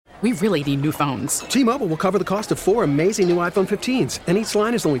We really need new phones. T-Mobile will cover the cost of 4 amazing new iPhone 15s, and each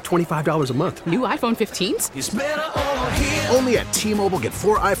line is only $25 a month. New iPhone 15s? It's better over here. Only at T-Mobile, get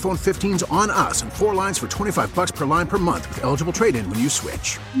 4 iPhone 15s on us and 4 lines for $25 per line per month with eligible trade-in when you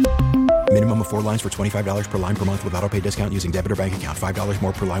switch. Minimum of 4 lines for $25 per line per month with autopay discount using debit or bank account. $5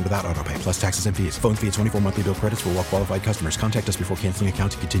 more per line without autopay, plus taxes and fees. Phone fee at 24 monthly bill credits for well-qualified customers. Contact us before canceling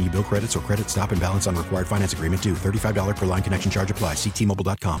account to continue bill credits or credit stop and balance on required finance agreement due. $35 per line connection charge applies. See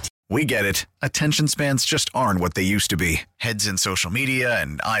T-Mobile.com. We get it. Attention spans just aren't what they used to be. Heads in social media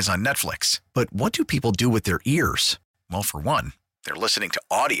and eyes on Netflix. But what do people do with their ears? Well, for one, they're listening to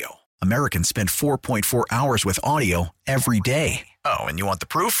audio. Americans spend 4.4 hours with audio every day. Oh, and you want the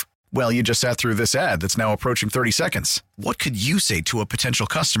proof? Well, you just sat through this ad that's now approaching 30 seconds. What could you say to a potential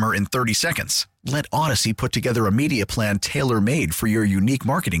customer in 30 seconds? Let Odyssey put together a media plan tailor-made for your unique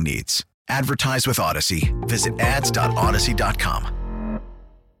marketing needs. Advertise with Odyssey. Visit ads.odyssey.com.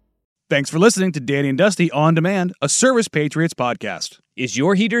 Thanks for listening to Danny and Dusty On Demand, a Service Patriots podcast. Is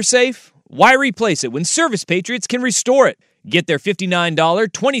your heater safe? Why replace it when Service Patriots can restore it? Get their $59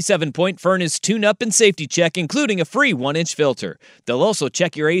 27-point furnace tune-up and safety check, including a free 1-inch filter. They'll also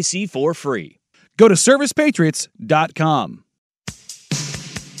check your AC for free. Go to ServicePatriots.com.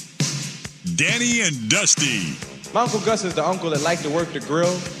 Danny and Dusty. My Uncle Gus is the uncle that likes to work the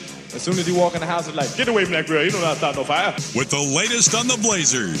grill. As soon as he walk in the house, he's like, get away from that grill. You don't know how to start no fire. With the latest on the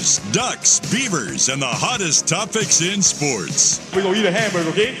Blazers, Ducks, Beavers, and the hottest topics in sports. We're going to eat a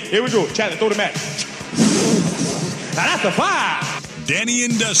hamburger, okay? Here we go. Chat, throw the match. Now that's a fire. Danny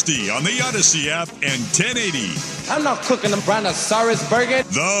and Dusty on the Odyssey app and 1080. I'm not cooking them Brontosaurus burger.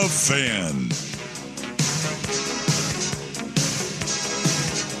 The Fan.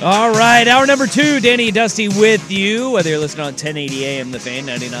 All right, hour number 2, Danny and Dusty with you, whether you're listening on 1080 AM The Fan,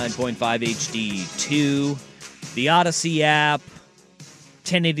 99.5 HD2, the Odyssey app,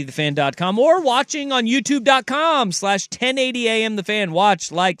 1080thefan.com, or watching on youtube.com/1080 AM The Fan.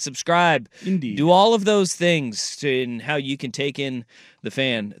 Watch, like, subscribe. Indeed. Do all of those things in how you can take in The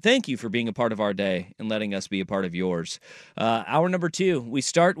Fan. Thank you for being a part of our day and letting us be a part of yours. Hour number 2, we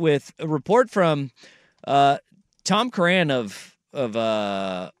start with a report from Tom Curran of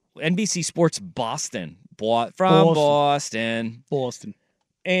NBC Sports Boston. Boston.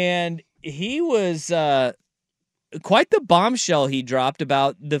 And he was quite the bombshell he dropped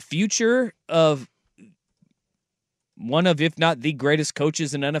about the future of one of, if not the greatest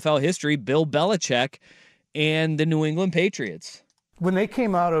coaches in NFL history, Bill Belichick and the New England Patriots. When they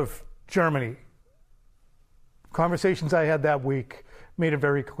came out of Germany, conversations I had that week made it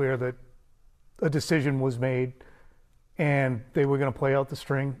very clear that a decision was made and they were going to play out the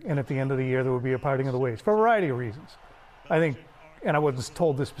string, and at the end of the year there would be a parting of the ways for a variety of reasons. I think, and I wasn't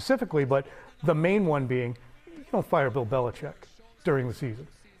told this specifically, but the main one being, you don't fire Bill Belichick during the season.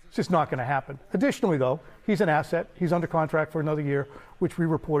 It's just not going to happen. Additionally, though, he's an asset. He's under contract for another year, which we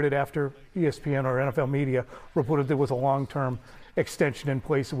reported after ESPN or NFL media reported there was a long-term extension in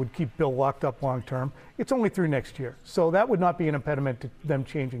place that would keep Bill locked up long-term. It's only through next year. So that would not be an impediment to them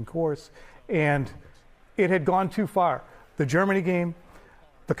changing course. And it had gone too far. The Germany game,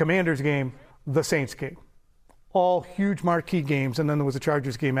 the Commanders game, the Saints game. All huge marquee games, and then there was a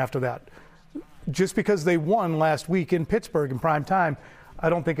Chargers game after that. Just because they won last week in Pittsburgh in prime time, I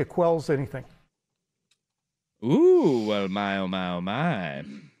don't think it quells anything. Ooh, well, my, oh, my, oh, my.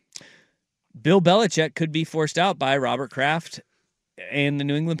 Bill Belichick could be forced out by Robert Kraft and the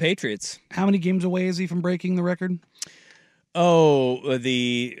New England Patriots. How many games away is he from breaking the record? Oh,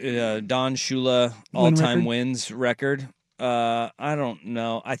 the Don Shula all-time wins record. I don't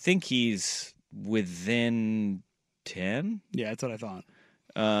know. I think he's within 10. Yeah, that's what I thought.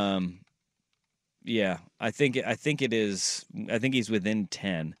 Yeah, I think it is. I think he's within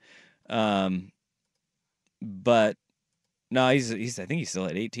 10. But no, he's. I think he's still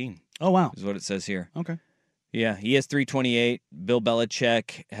at 18. Oh wow, is what it says here. Okay. Yeah, he has 328. Bill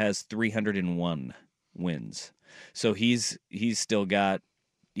Belichick has 301 wins. So he's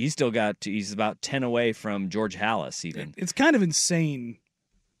about 10 away from George Halas even. It's kind of insane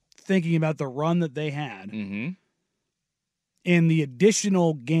thinking about the run that they had and the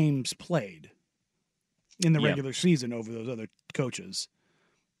additional games played in the regular season over those other coaches.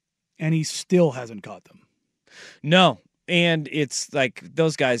 And he still hasn't caught them. No. And it's like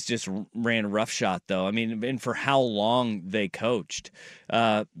those guys just ran roughshod, though. I mean, and for how long they coached.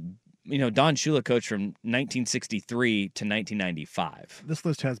 Don Shula coached from 1963 to 1995. This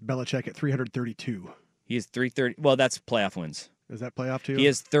list has Belichick at 332. He has 330. Well, that's playoff wins. Is that playoff too? He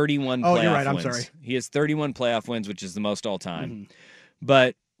has 31 playoff wins. Oh, you're right. I'm sorry. He has 31 playoff wins, which is the most all time. Mm-hmm.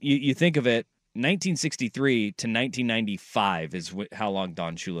 But you think of it, 1963 to 1995 is how long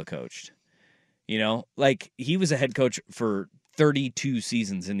Don Shula coached. You know, like he was a head coach for 32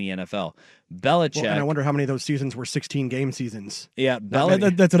 seasons in the NFL. Belichick. Well, and I wonder how many of those seasons were 16-game seasons. Yeah, that's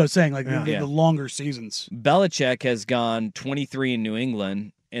what I was saying. Like Yeah. the longer seasons. Belichick has gone 23 in New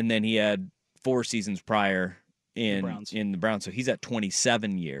England, and then he had 4 seasons prior in the Browns. So he's at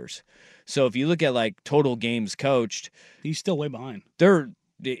 27 years. So if you look at like total games coached, he's still way behind.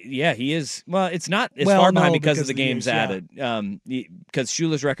 Yeah, he is. Well, it's not as far behind because of the games added. Because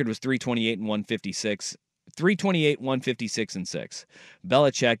Shula's record was 328 and 156. 328, 156 and 6.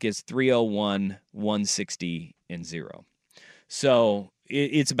 Belichick is 301, 160 and 0. So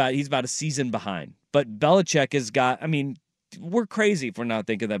he's about a season behind. But Belichick has got. I mean, we're crazy if we're not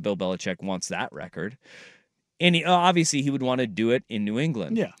thinking that Bill Belichick wants that record. And obviously he would want to do it in New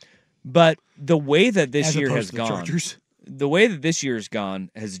England. Yeah. But the way that this year has gone. Chargers. The way that this year's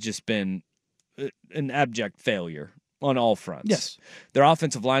gone has just been an abject failure on all fronts. Yes. Their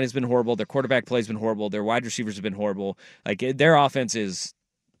offensive line has been horrible. Their quarterback play has been horrible. Their wide receivers have been horrible. Like their offense is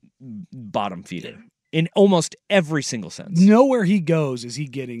bottom feeder in almost every single sense. Nowhere he goes is he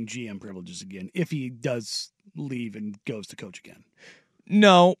getting GM privileges again if he does leave and goes to coach again.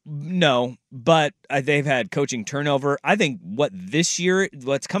 No, but they've had coaching turnover. I think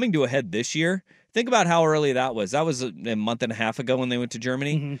what's coming to a head this year, think about how early that was. That was a month and a half ago when they went to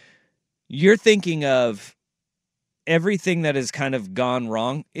Germany. Mm-hmm. You're thinking of everything that has kind of gone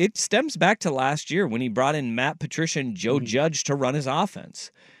wrong. It stems back to last year when he brought in Matt Patricia and Joe Judge to run his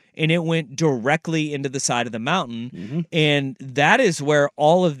offense. And it went directly into the side of the mountain. Mm-hmm. And that is where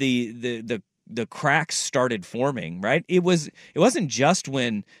all of the cracks started forming, right? It wasn't just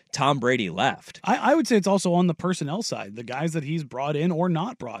when Tom Brady left. I would say it's also on the personnel side, the guys that he's brought in or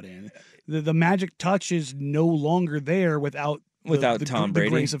not brought in. The magic touch is no longer there without Tom Brady.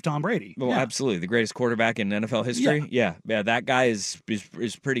 The grace of Tom Brady. Well, absolutely. The greatest quarterback in NFL history. Yeah, that guy is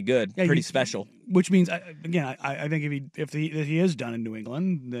pretty good, pretty special. Which means, I think if he is done in New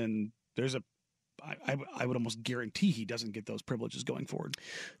England, then there's I would almost guarantee he doesn't get those privileges going forward.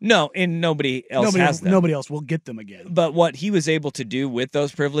 No, and nobody else has them. Nobody else will get them again. But what he was able to do with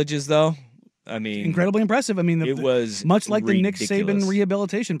those privileges, though, I mean, incredibly impressive. I mean, it was much like ridiculous. The Nick Saban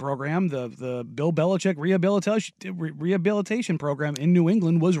rehabilitation program, the Bill Belichick rehabilitation program in New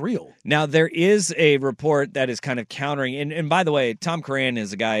England was real. Now, there is a report that is kind of countering, and by the way, Tom Curran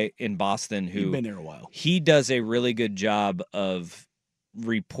is a guy in Boston who he's been there a while. He does a really good job of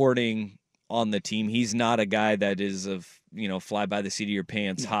reporting on the team. He's not a guy that is fly by the seat of your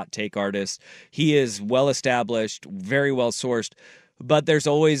pants, hot take artist. He is well established, very well sourced, but there's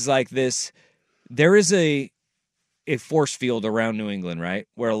always like this. There is a force field around New England, right,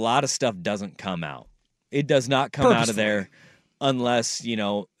 where a lot of stuff doesn't come out. It does not come out of there unless,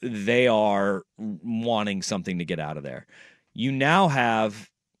 they are wanting something to get out of there. You now have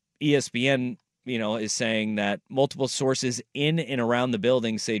ESPN, is saying that multiple sources in and around the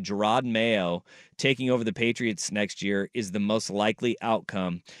building say Gerard Mayo taking over the Patriots next year is the most likely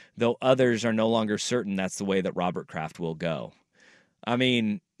outcome, though others are no longer certain that's the way that Robert Kraft will go. I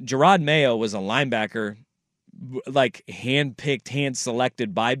mean, Gerard Mayo was a linebacker, like hand-picked,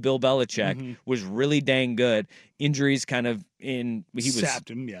 hand-selected by Bill Belichick, was really dang good. Injuries kind of sapped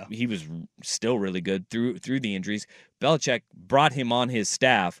him, yeah. He was still really good through the injuries. Belichick brought him on his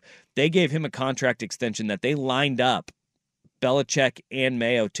staff. They gave him a contract extension that they lined up Belichick and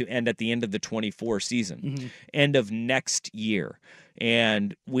Mayo to end at the end of the 24 season, end of next year.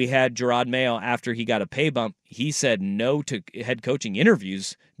 And we had Gerard Mayo, after he got a pay bump, he said no to head coaching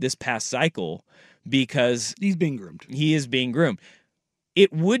interviews this past cycle because he's being groomed. He is being groomed.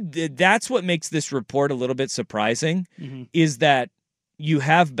 That's what makes this report a little bit surprising, is that you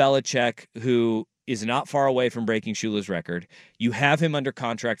have Belichick, who is not far away from breaking Shula's record. You have him under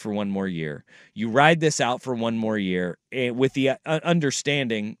contract for one more year. You ride this out for one more year with the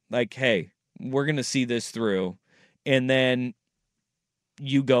understanding, like, hey, we're going to see this through, and then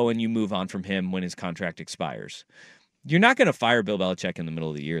you go and you move on from him when his contract expires. You're not going to fire Bill Belichick in the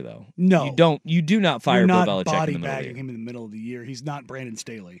middle of the year, though. No. You don't. You do not fire Bill Belichick in the middle of the year. You're not body-bagging him in the middle of the year. He's not Brandon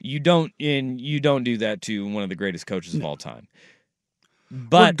Staley. You don't do that to one of the greatest coaches of all time.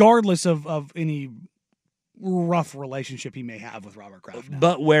 But regardless of any rough relationship he may have with Robert Kraft now.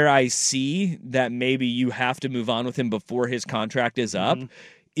 But where I see that maybe you have to move on with him before his contract is up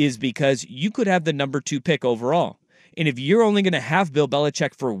is because you could have the number 2 pick overall. And if you're only going to have Bill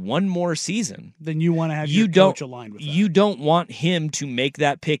Belichick for one more season, then you want to have your coach aligned with that. You don't want him to make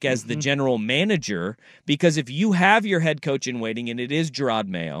that pick as the general manager, because if you have your head coach in waiting and it is Gerard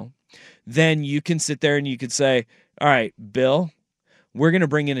Mayo, then you can sit there and you could say, all right, Bill, we're going to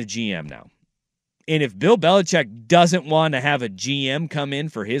bring in a GM now. And if Bill Belichick doesn't want to have a GM come in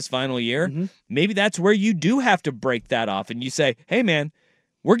for his final year, maybe that's where you do have to break that off. And you say, hey, man,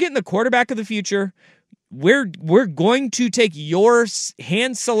 we're getting the quarterback of the future. We're going to take your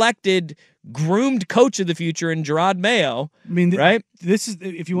hand-selected, groomed coach of the future in Gerard Mayo. I mean, right? This is,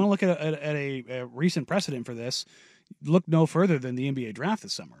 if you want to look at a recent precedent for this, look no further than the NBA draft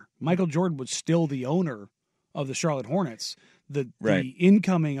this summer. Michael Jordan was still the owner of the Charlotte Hornets. The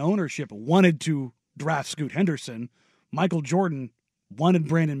incoming ownership wanted to draft Scoot Henderson. Michael Jordan wanted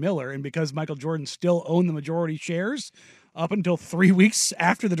Brandon Miller, and because Michael Jordan still owned the majority shares up until 3 weeks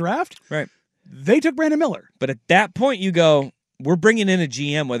after the draft, they took Brandon Miller. But at that point, you go, we're bringing in a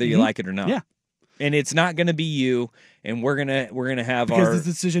GM whether you like it or not. Yeah. And it's not going to be you, and we're gonna have because our this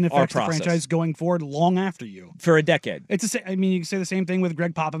decision affects the franchise going forward long after you for a decade. It's I mean, you can say the same thing with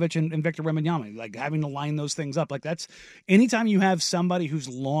Greg Popovich and Victor Wembanyama, like having to line those things up. Like that's anytime you have somebody who's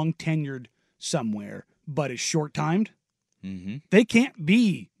long tenured somewhere but is short timed, they can't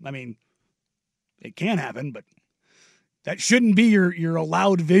be. I mean, it can happen, but that shouldn't be your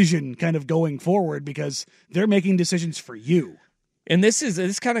allowed vision kind of going forward because they're making decisions for you. And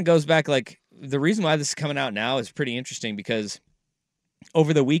this kind of goes back, like, the reason why this is coming out now is pretty interesting because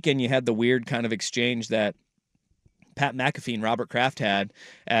over the weekend you had the weird kind of exchange that Pat McAfee and Robert Kraft had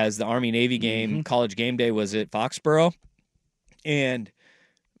as the Army-Navy game, college game day was at Foxborough. And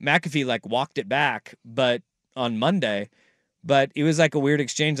McAfee, like, walked it back but on Monday. But it was like a weird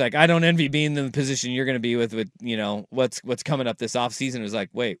exchange. Like, I don't envy being in the position you're going to be with, you know, what's coming up this offseason. It was like,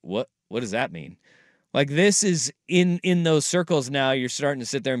 wait, what does that mean? Like, this is in those circles now. You're starting to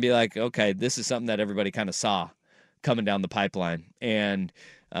sit there and be like, okay, this is something that everybody kind of saw coming down the pipeline. And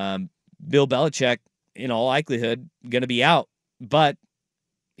Bill Belichick, in all likelihood, going to be out. But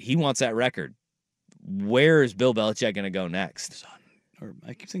he wants that record. Where is Bill Belichick going to go next? Or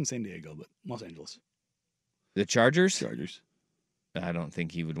I keep saying San Diego, but Los Angeles. The Chargers? Chargers. I don't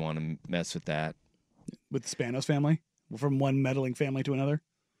think he would want to mess with that. With the Spanos family? From one meddling family to another?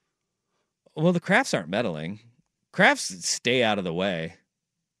 Well, the Krafts aren't meddling. Krafts stay out of the way.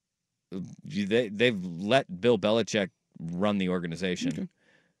 They've let Bill Belichick run the organization. Okay.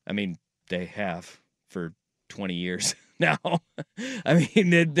 I mean, they have for 20 years now. I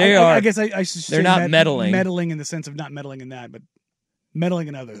mean, they are. I guess I should they're not meddling. Meddling in the sense of not meddling in that, but meddling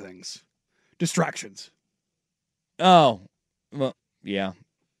in other things. Distractions. Oh, well, yeah.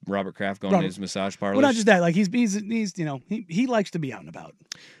 Robert Kraft going to his massage parlor. Well, not just that. Like he's you know, he likes to be out and about.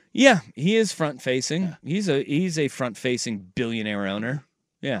 Yeah, he is front facing. Yeah. He's a front facing billionaire owner.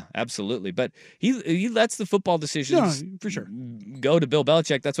 Yeah, absolutely. But he lets the football decisions for sure go to Bill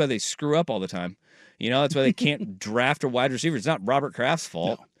Belichick. That's why they screw up all the time. You know, that's why they can't draft a wide receiver. It's not Robert Kraft's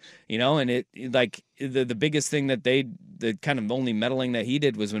fault. No. You know, and it like the biggest thing that the kind of only meddling that he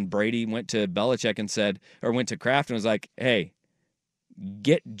did was when Brady went to Belichick and said, or went to Kraft and was like, hey,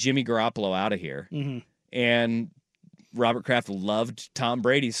 get Jimmy Garoppolo out of here. And Robert Kraft loved Tom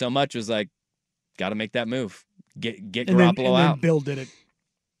Brady so much, was like, got to make that move. Get Garoppolo out. Then Bill did it,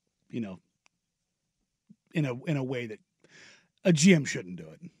 you know, in a way that a GM shouldn't do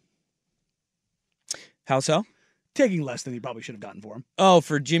it. How so? Taking less than he probably should have gotten for him. Oh,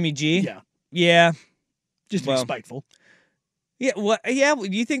 for Jimmy G? Yeah. Yeah. Just to be spiteful. Yeah. Well, yeah. Do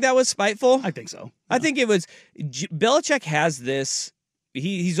you think that was spiteful? I think so. Yeah. I think it was. Belichick has this.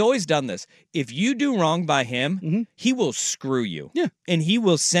 He's always done this. If you do wrong by him, he will screw you. Yeah. And he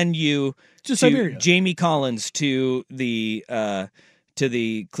will send you to Siberia. Jamie Collins to the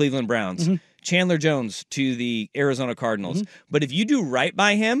Cleveland Browns, Chandler Jones to the Arizona Cardinals. But if you do right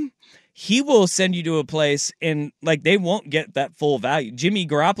by him, he will send you to a place and like they won't get that full value. Jimmy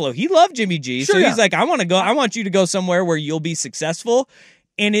Garoppolo, he loved Jimmy G. Sure, so he's like, I want you to go somewhere where you'll be successful.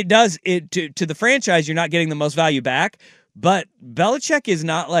 And it does it to the franchise, you're not getting the most value back. But Belichick is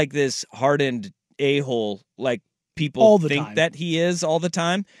not like this hardened a-hole like people think that he is all the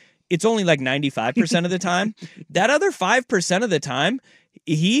time. It's only like 95% of the time. That other 5% of the time,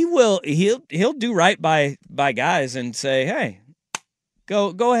 he'll do right by guys and say, hey,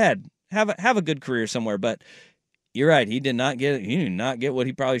 go ahead. Have a good career somewhere. But you're right, he did not get what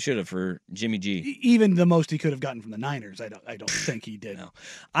he probably should have for Jimmy G. Even the most he could have gotten from the Niners, I don't think he did. No.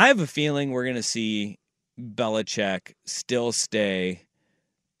 I have a feeling we're gonna see Belichick still stay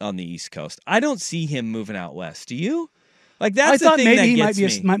on the East Coast. I don't see him moving out west. Do you? Like that's the thing that gets me.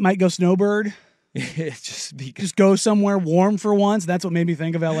 He might go snowbird. Just go somewhere warm for once. That's what made me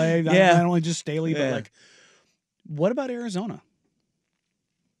think of LA. Yeah. Not only just Staley, but like, what about Arizona?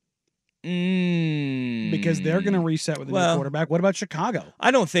 Because they're going to reset with a new quarterback. What about Chicago? I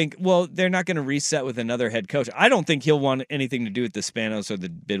don't think. Well, they're not going to reset with another head coach. I don't think he'll want anything to do with the Spanos or the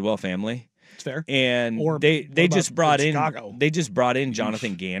Bidwell family. It's fair. And Or they just brought in Chicago? they just brought in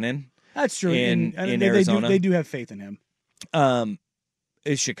Jonathan Gannon. That's true. In they Arizona. they do have faith in him.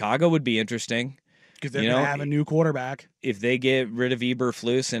 Chicago would be interesting because they're going to have a new quarterback. If they get rid of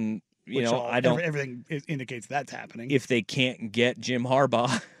Eberflus and everything indicates that's happening. If they can't get Jim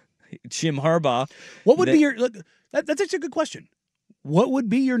Harbaugh, what would be your? That's actually a good question. What would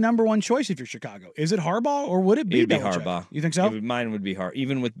be your number one choice if you're Chicago? Is it Harbaugh or would it be Belichick? Harbaugh? You think so? Mine would be Harbaugh.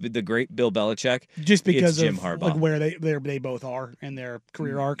 Even with the great Bill Belichick, just because it's Jim of Harbaugh. like where they both are in their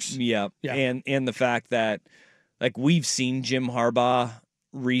career arcs. Yeah, and the fact that like we've seen Jim Harbaugh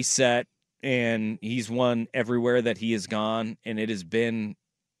reset and he's won everywhere that he has gone, and it has been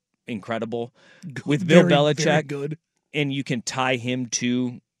incredible. With Bill Belichick, very good. And you can tie him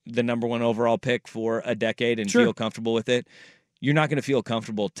to the number one overall pick for a decade and feel comfortable with it. You're not going to feel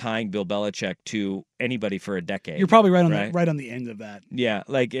comfortable tying Bill Belichick to anybody for a decade. You're probably right on the end of that. Yeah,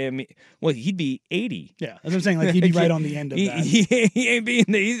 like I mean, well, he'd be 80. Yeah, that's what I'm saying. Like he'd be right on the end of that. He ain't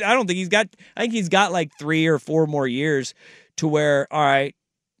being. I don't think he's got. I think he's got like 3 or 4 more years to where. All right,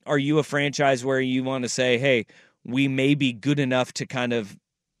 are you a franchise where you want to say, hey, we may be good enough to kind of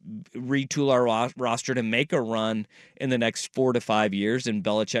retool our roster to make a run in the next 4 to 5 years, and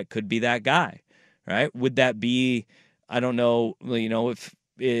Belichick could be that guy, right? Would that be? I don't know, if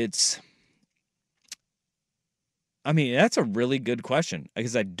it's... I mean, that's a really good question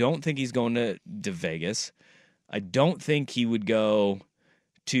because I don't think he's going to Vegas. I don't think he would go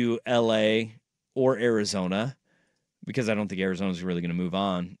to L.A. or Arizona because I don't think Arizona's really going to move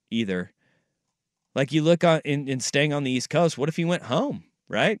on either. Like you look on in staying on the East Coast, what if he went home,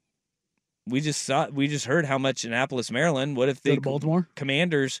 right? We just heard how much Annapolis, Maryland. What if the Baltimore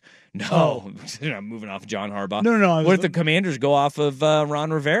Commanders? No, I'm moving off John Harbaugh. No. What if the Commanders go off of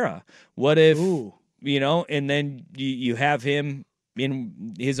Ron Rivera? What if and then you have him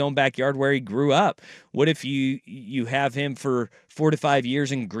in his own backyard where he grew up? What if you have him for 4 to 5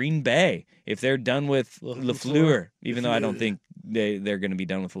 years in Green Bay? If they're done with LaFleur, even though I don't think they're going to be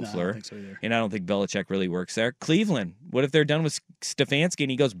done with LaFleur. I don't think so either. And I don't think Belichick really works there. Cleveland. What if they're done with Stefanski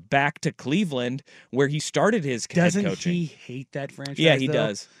and he goes back to Cleveland where he started his head coaching? Doesn't he hate that franchise? Yeah, he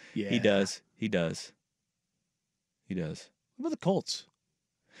does. Yeah. He does. What about the Colts?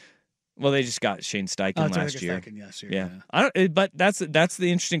 Well, they just got Shane Steichen last year. Yeah. I don't. But that's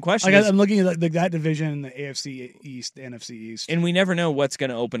the interesting question. I'm looking at that division, the AFC East, the NFC East, and we never know what's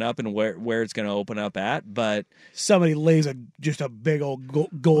going to open up and where it's going to open up at. But somebody lays just a big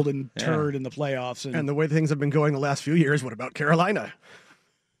old golden turd in the playoffs, and the way things have been going the last few years. What about Carolina?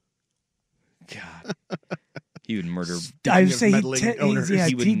 God, he would murder. I would say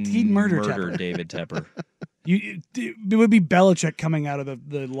he would murder David Tepper. It would be Belichick coming out of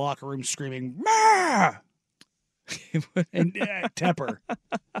the locker room screaming, "Mah!" and Tepper.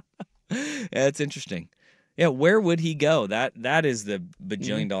 Yeah, that's interesting. Yeah, where would he go? That is the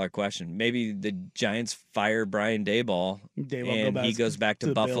bajillion-dollar question. Maybe the Giants fire Brian Daboll and he goes back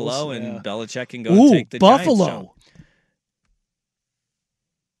to Buffalo, and Belichick can go and take the Buffalo. Giants job.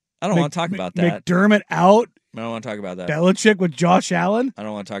 I don't want to talk about that. McDermott out. I don't want to talk about that. Belichick with Josh Allen. I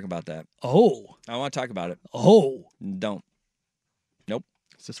don't want to talk about that. Oh. I don't want to talk about it. Oh. Don't. Nope.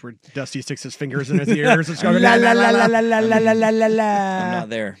 Is this where Dusty sticks his fingers in his ears? It's going, I'm not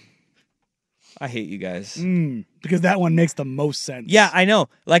there. I hate you guys. Because that one makes the most sense. Yeah, I know.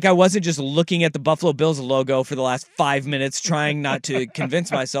 Like I wasn't just looking at the Buffalo Bills logo for the last 5 minutes trying not to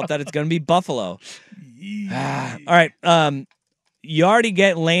convince myself that it's going to be Buffalo. All right. You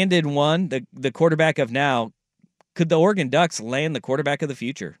already landed one, the quarterback of now. Could the Oregon Ducks land the quarterback of the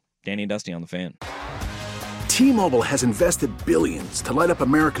future? Danny and Dusty on the Fan. T-Mobile has invested billions to light up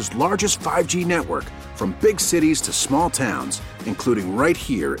America's largest 5G network, from big cities to small towns, including right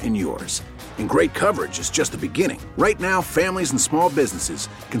here in yours. And great coverage is just the beginning. Right now, families and small businesses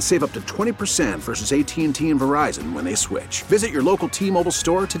can save up to 20% versus AT&T and Verizon when they switch. Visit your local T-Mobile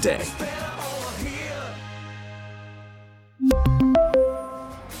store today.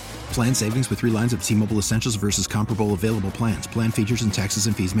 Plan savings with 3 lines of T-Mobile Essentials versus comparable available plans. Plan features and taxes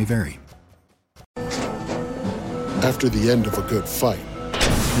and fees may vary. After the end of a good fight,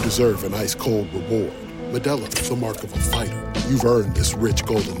 you deserve an ice-cold reward. Modelo is the mark of a fighter. You've earned this rich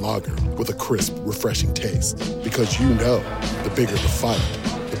golden lager with a crisp, refreshing taste. Because you know, the bigger the fight,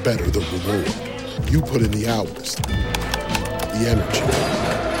 the better the reward. You put in the hours, the energy,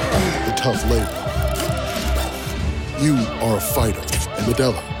 the tough labor. You are a fighter, and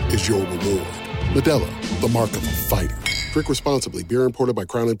Modelo is your reward. Modelo, the mark of a fighter. Drink responsibly. Beer imported by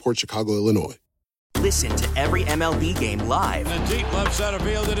Crown Imports, Chicago, Illinois. Listen to every MLB game live. In the deep left center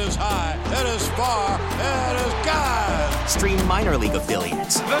field, it is high, it is far, it is gone. Stream minor league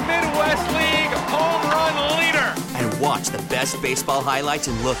affiliates. The Midwest League home run leader. And watch the best baseball highlights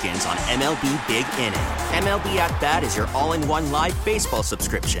and look-ins on MLB Big Inning. MLB At Bat is your all-in-one live baseball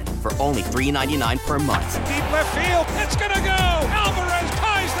subscription for only $3.99 per month. Deep left field, it's gonna go. Alvarez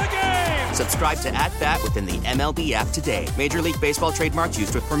ties the game. Subscribe to At Bat within the MLB app today. Major League Baseball trademarks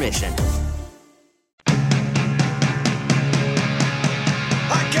used with permission.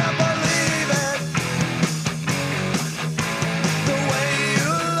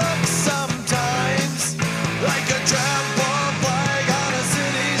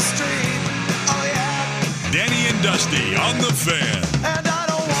 Dusty on the Fan. And I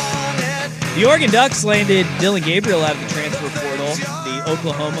don't want it. The Oregon Ducks landed Dillon Gabriel out of the transfer portal, the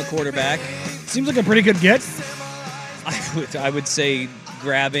Oklahoma quarterback. Seems like a pretty good get. I would say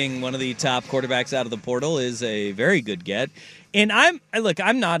grabbing one of the top quarterbacks out of the portal is a very good get. And I'm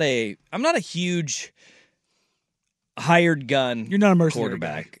not a huge hired gun. You're not a mercenary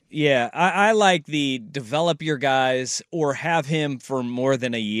quarterback. Guy. Yeah, I like the develop your guys or have him for more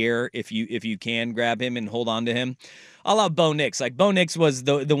than a year if you can grab him and hold on to him. I love Bo Nix. Like Bo Nix was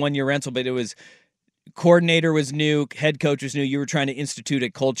the 1 year rental, but it was coordinator was new, head coach was new. You were trying to institute a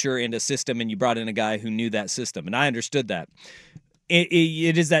culture and a system, and you brought in a guy who knew that system, and I understood that.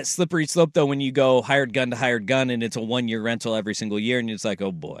 It is that slippery slope though when you go hired gun to hired gun, and it's a 1 year rental every single year, and it's like,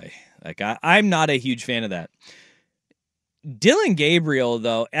 oh boy, like I'm not a huge fan of that. Dillon Gabriel,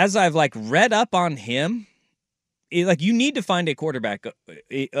 though, as I've read up on him, you need to find a quarterback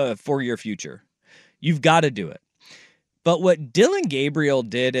for your future. You've got to do it. But what Dillon Gabriel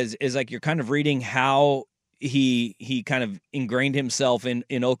did is you're kind of reading how he kind of ingrained himself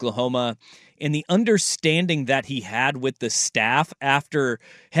in Oklahoma and the understanding that he had with the staff after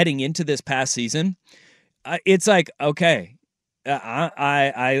heading into this past season. It's like, okay,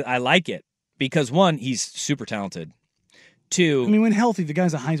 I like it because one, he's super talented. Two, I mean, when healthy, the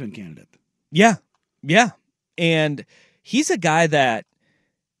guy's a Heisman candidate. Yeah. And he's a guy that,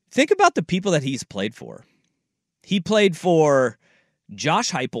 think about the people that he's played for. He played for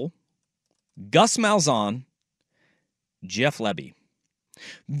Josh Heupel, Gus Malzahn, Jeff Lebby.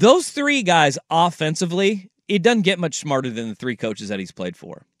 Those three guys offensively, it doesn't get much smarter than the three coaches that he's played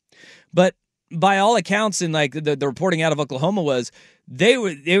for. But by all accounts, and the reporting out of Oklahoma was they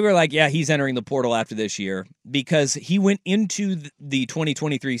were like, yeah, he's entering the portal after this year because he went into the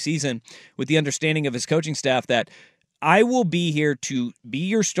 2023 season with the understanding of his coaching staff that I will be here to be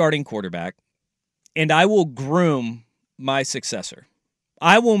your starting quarterback and I will groom my successor.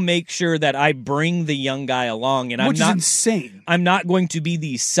 I will make sure that I bring the young guy along, and which is insane. I'm not going to be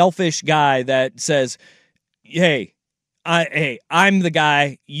the selfish guy that says, "Hey, I'm the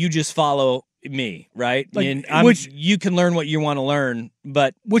guy. You just follow me, right?" Which you can learn what you want to learn,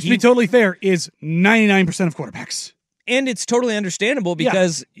 but to be totally fair, is 99% of quarterbacks, and it's totally understandable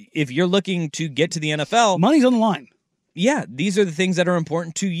because if you're looking to get to the NFL, money's on the line. Yeah, these are the things that are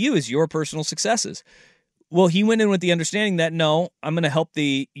important to you as your personal successes. Well, he went in with the understanding that, no, I'm going to help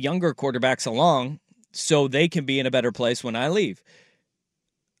the younger quarterbacks along so they can be in a better place when I leave.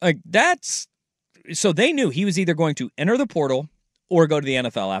 So they knew he was either going to enter the portal or go to the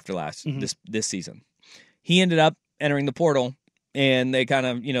NFL after this season. He ended up entering the portal, and they kind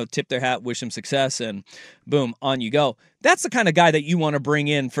of, tip their hat, wish him success, and boom, on you go. That's the kind of guy that you want to bring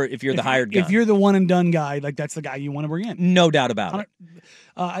in for if you're the hired gun. If you're the one and done guy, that's the guy you want to bring in. No doubt about it.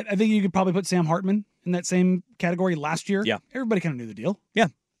 I think you could probably put Sam Hartman in that same category last year. Yeah. Everybody kind of knew the deal. Yeah.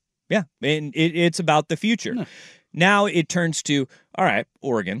 And it's about the future. No. Now it turns to, all right,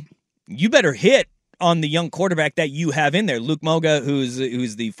 Oregon, you better hit on the young quarterback that you have in there. Luke Moga, who's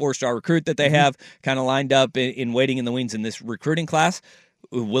the 4-star recruit that they have kind of lined up in waiting in the wings in this recruiting class.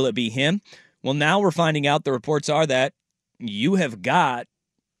 Will it be him? Well, now we're finding out the reports are that you have got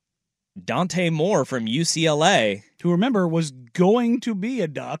Dante Moore from UCLA. Who, remember, was going to be a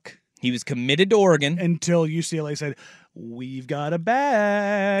Duck. He was committed to Oregon. Until UCLA said, we've got a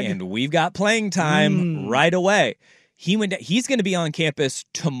bag. And we've got playing time right away. He's going to be on campus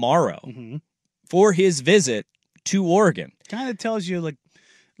tomorrow for his visit to Oregon. Kind of tells you, look,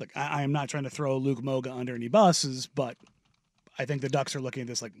 I am not trying to throw Luke Moga under any buses, but I think the Ducks are looking at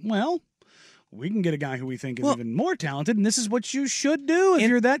this like, well, we can get a guy who we think is even more talented, and this is what you should do if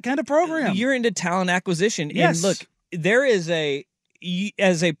you're that kind of program. You're into talent acquisition. Yes. And look, there is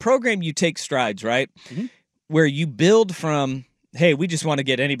as a program, you take strides, right? Where you build from, hey, we just want to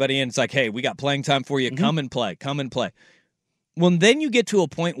get anybody in. It's like, hey, we got playing time for you. Come and play. Well, then you get to a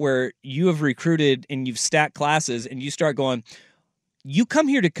point where you have recruited and you've stacked classes and you start going, you come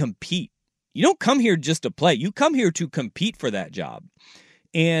here to compete. you don't come here just to play. You come here to compete for that job.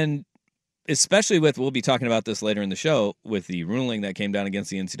 And especially we'll be talking about this later in the show, with the ruling that came down against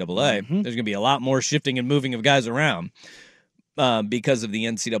the NCAA, there's going to be a lot more shifting and moving of guys around because of the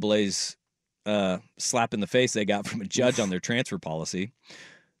NCAA's slap in the face they got from a judge on their transfer policy.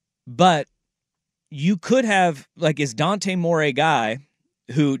 But you could have, is Dante Moore a guy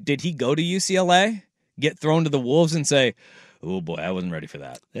who, did he go to UCLA, get thrown to the Wolves and say, oh boy, I wasn't ready for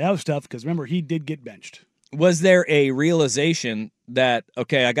that? That was tough because, remember, he did get benched. Was there a realization that,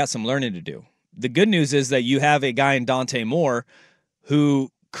 okay, I got some learning to do? The good news is that you have a guy in Dante Moore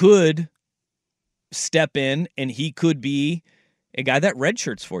who could step in, and he could be a guy that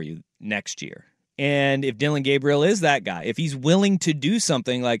redshirts for you next year. And if Dillon Gabriel is that guy, if he's willing to do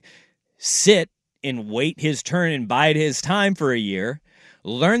something like sit and wait his turn and bide his time for a year,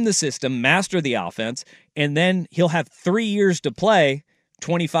 learn the system, master the offense, and then he'll have 3 years to play,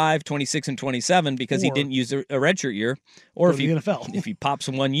 25, 26, and 27, because he didn't use a redshirt year. Or if the NFL. If he pops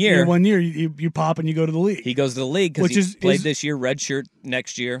 1 year. 1 year, you pop and you go to the league. He goes to the league because he played this year, redshirt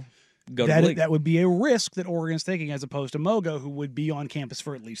next year, go to the league. That would be a risk that Oregon's taking, as opposed to Mogo, who would be on campus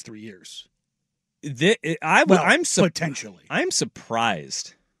for at least 3 years. Potentially. I'm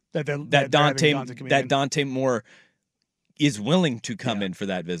surprised that Dante Moore is willing to come in for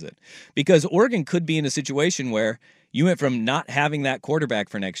that visit, because Oregon could be in a situation where you went from not having that quarterback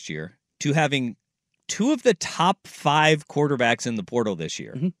for next year to having 2 of the top 5 quarterbacks in the portal this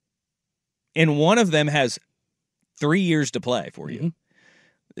year. Mm-hmm. And one of them has 3 years to play for you.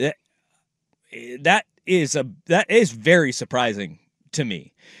 That is very surprising to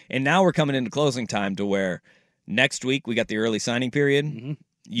me. And now we're coming into closing time, to where next week we got the early signing period. Mm-hmm.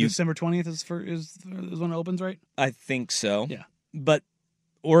 December 20th is when it opens, right? I think so. Yeah. But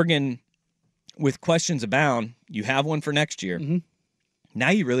Oregon, with questions abound, you have one for next year. Mm-hmm.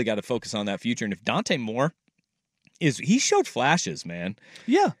 Now you really got to focus on that future. And if Dante Moore he showed flashes, man.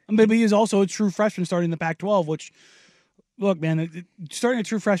 Yeah. But he is also a true freshman starting in the Pac-12, which, look, man, starting a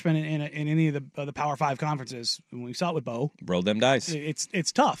true freshman in any of the Power 5 conferences, when we saw it with Bo. Roll them dice.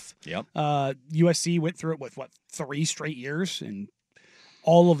 It's tough. Yep. USC went through it with, 3 straight years, and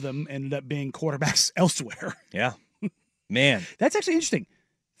all of them ended up being quarterbacks elsewhere. Yeah. Man. That's actually interesting.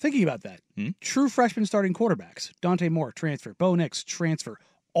 Thinking about that. True freshman starting quarterbacks. Dante Moore, transfer. Bo Nix, transfer.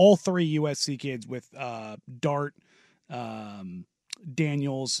 All 3 USC kids with Dart,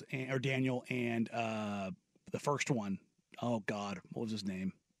 Daniel, and the first one. Oh, God. What was his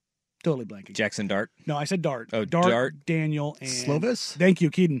name? Totally blanking. Jackson Dart? No, I said Dart. Oh, Dart, Daniel, and... Slovis? Thank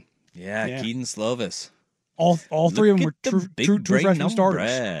you, Keaton. Yeah, Keaton Slovis. All 3 of them were true freshman starters.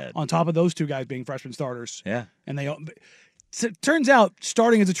 Bread. On top of those 2 guys being freshman starters. Yeah. And it turns out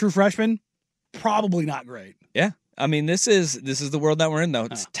starting as a true freshman, probably not great. Yeah. I mean, this is the world that we're in, though.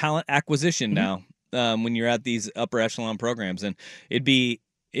 It's talent acquisition now when you're at these upper echelon programs. And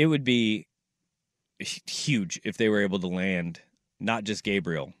it would be huge if they were able to land not just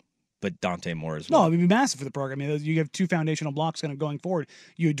Gabriel, but Dante Moore as well. No, it would be massive for the program. I mean, you have 2 foundational blocks kind of going forward.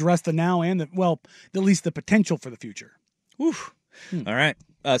 You address the now and at least the potential for the future. Oof. All right.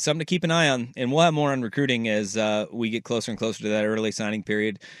 Something to keep an eye on, and we'll have more on recruiting as we get closer and closer to that early signing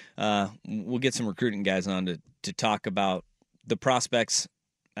period. We'll get some recruiting guys on to talk about the prospects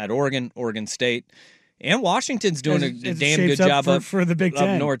at Oregon State, and Washington's doing a damn good job for the Big Ten.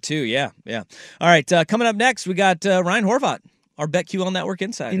 Up north too. Yeah. All right, coming up next, we got Ryan Horvat, our BetQL Network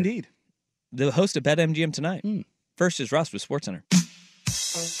insider. Indeed. The host of BetMGM Tonight. First is Russ with SportsCenter.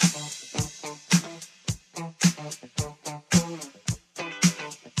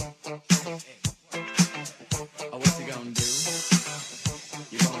 What you gonna do?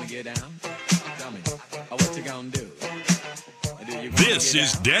 You gonna get down? Tell me. What you gonna do? This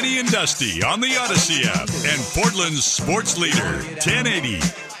is Danny and Dusty on the Odyssey app and Portland's sports leader, 1080,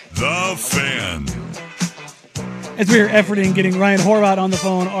 The Fan. As we are efforting getting Ryan Horvat on the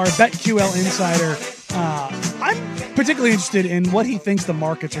phone, our BetQL insider, I'm particularly interested in what he thinks the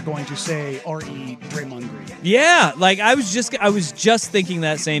markets are going to say re Draymond Green. Yeah, I was just thinking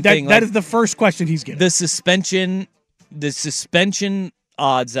that same thing. That is the first question he's getting. The suspension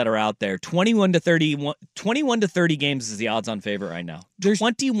odds that are out there, 21 to 30 games is the odds on favorite right now.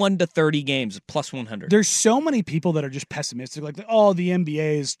 21 to 30 games plus 100. There's so many people that are just pessimistic, like, oh, the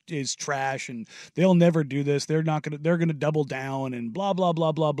NBA is trash and they'll never do this. They're gonna double down and blah blah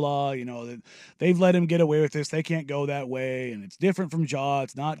blah blah blah. You know, they've let him get away with this. They can't go that way, and it's different from Ja.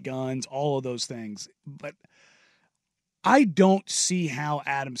 It's not guns. All of those things, but I don't see how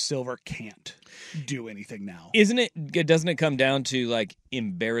Adam Silver can't do anything now. Doesn't it come down to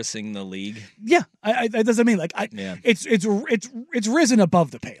embarrassing the league? Yeah, that doesn't mean it's risen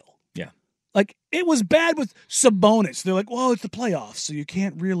above the pale. Yeah, Like, it was bad with Sabonis. They're like, well, it's the playoffs, so you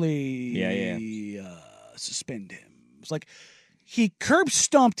can't really suspend him. It's like he curb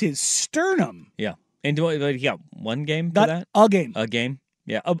stomped his sternum. Yeah. And he got one game for that? A game. A game?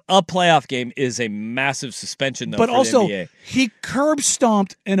 Yeah. A playoff game is a massive suspension, though, But for also, the NBA. he curb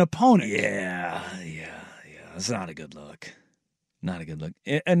stomped an opponent. Yeah. It's not a good look. Not a good look.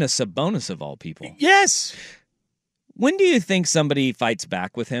 And a Sabonis of all people. Yes. When do you think somebody fights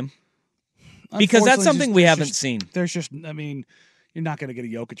back with him? Because that's something we haven't seen. There's just, I mean, you're not going to get a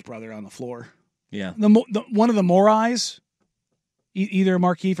Jokic brother on the floor. Yeah. One of the Morais, either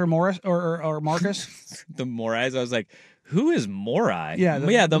Markieff or Morris or Marcus. The Morais. I was like, who is Morai? Yeah,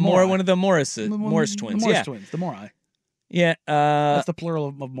 the Morai. one of the Morris twins. The Morris yeah. twins, the Morai. Yeah. That's the plural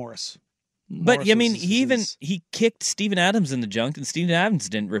of Morris. But Morris I mean, he kicked Steven Adams in the junk, and Steven Adams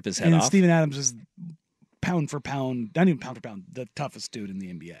didn't rip his head off. Steven Adams is pound for pound, not even pound for pound, the toughest dude in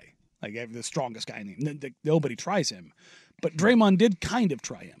the NBA. Like, the strongest guy in the NBA. Nobody tries him. But Draymond did kind of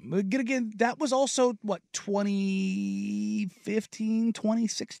try him. Again, that was also, 2015,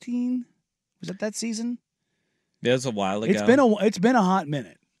 2016? Was that season? That was a while ago. It's been a hot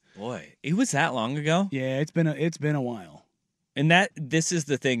minute. Boy, it was that long ago? Yeah, it's been a while. And this is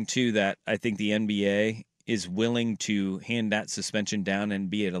the thing, too, that I think the NBA is willing to hand that suspension down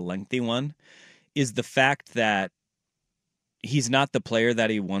and be it a lengthy one, is the fact that he's not the player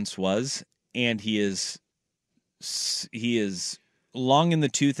that he once was, and he is long in the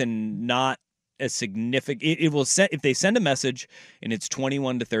tooth and not as significant. It will set, if they send a message and it's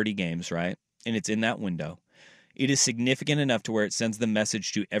 21 to 30 games, right, and it's in that window, it is significant enough to where it sends the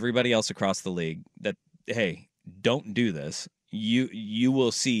message to everybody else across the league that, hey, don't do this. You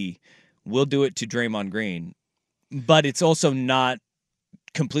will see. We'll do it to Draymond Green, but it's also not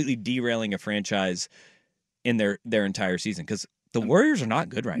completely derailing a franchise in their entire season, because the Warriors are not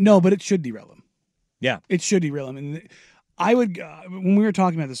good right now. No, but it should derail them. Yeah. It should derail them. And I would, when we were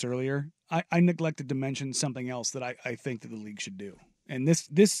talking about this earlier, I neglected to mention something else that I think that the league should do. And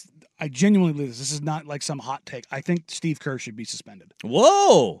this I genuinely believe this is not like some hot take. I think Steve Kerr should be suspended.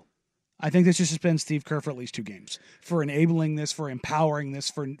 Whoa! I think they should suspend Steve Kerr for at least 2 games for enabling this, for empowering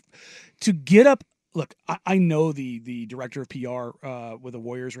this, to get up. Look, I know the director of PR with the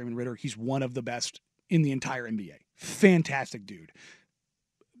Warriors, Raymond Ritter. He's one of the best in the entire NBA. Fantastic dude.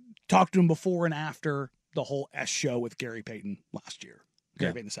 Talked to him before and after the whole S show with Gary Payton last year.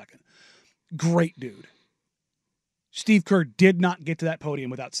 Gary Payton II. Great dude. Steve Kerr did not get to that podium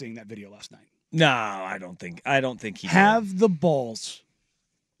without seeing that video last night. No, I don't think he have the balls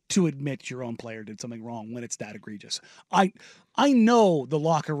to admit your own player did something wrong when it's that egregious. I know the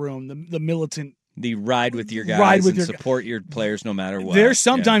locker room, the militant. The ride with your guys and support your players no matter what. There's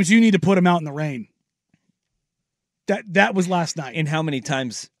sometimes you need to put them out in the rain. That was last night. And how many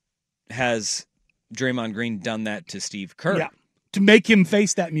times has Draymond Green done that to Steve Kerr? Yeah. To make him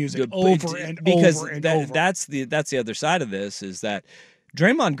face that music over and over and over. That's the other side of this, is that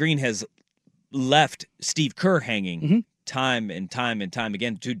Draymond Green has left Steve Kerr hanging time and time and time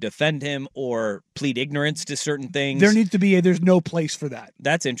again to defend him or plead ignorance to certain things. There needs to be there's no place for that.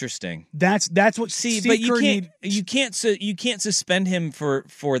 That's interesting. That's what Steve but Kerr you can't suspend him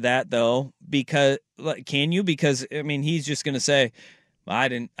for that though, because can you? Because I mean, he's just going to say, I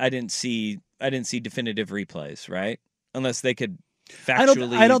didn't see definitive replays, right? Unless they could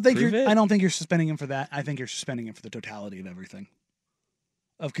factually I don't think you're suspending him for that. I think you're suspending him for the totality of everything.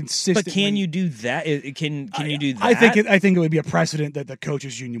 Of consistently. But can you do that? Can you do that? I think it would be a precedent that the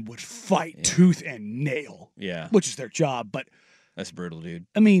coaches union would fight tooth and nail. Yeah. Which is their job, but that's brutal, dude.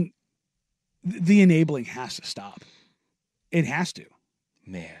 I mean, the enabling has to stop. It has to.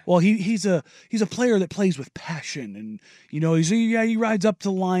 Man. Well, he's a player that plays with passion, and he rides up to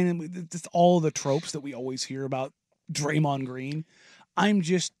the line, and it's all the tropes that we always hear about Draymond Green. I'm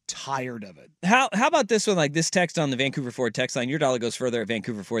just tired of it. How about this one? Like this text on the Vancouver Ford text line. Your dollar goes further at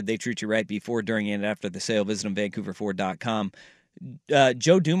Vancouver Ford. They treat you right before, during, and after the sale. Visit them, VancouverFord.com.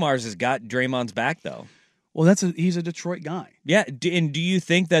 Joe Dumars has got Draymond's back, though. Well, he's a Detroit guy. Yeah, and do you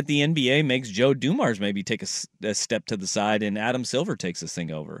think that the NBA makes Joe Dumars maybe take a step to the side and Adam Silver takes this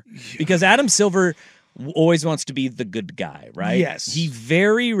thing over? Because Adam Silver always wants to be the good guy, right? Yes. He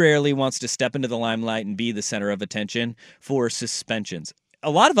very rarely wants to step into the limelight and be the center of attention for suspensions. A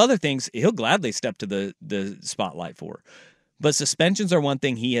lot of other things he'll gladly step to the spotlight for. But suspensions are one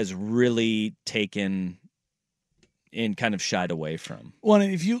thing he has really taken and kind of shied away from. Well,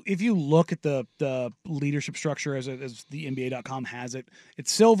 if you look at the leadership structure as the NBA.com has it,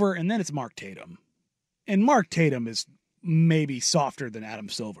 it's Silver and then it's Mark Tatum. And Mark Tatum is maybe softer than Adam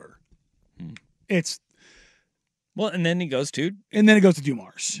Silver. Well, and then he goes to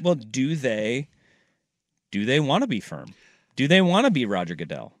Dumars. Well, do they want to be firm? Do they want to be Roger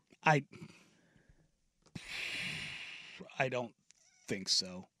Goodell? I don't think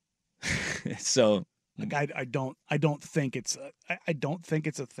so. So like I don't think it's a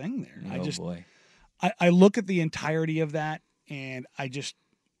thing there. Oh boy. I look at the entirety of that and I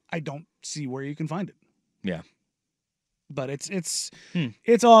don't see where you can find it. Yeah. But it's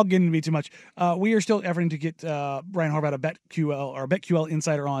all getting to be too much. We are still efforting to get Ryan Horvat, a BetQL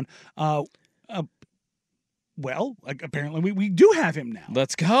insider on. Well, apparently we do have him now.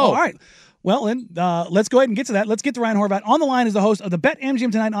 Let's go. All right. Well, then let's go ahead and get to that. Let's get to Ryan Horvat. On the line is the host of the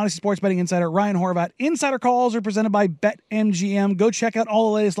BetMGM Tonight Odyssey Sports Betting Insider, Ryan Horvat. Insider calls are presented by BetMGM. Go check out all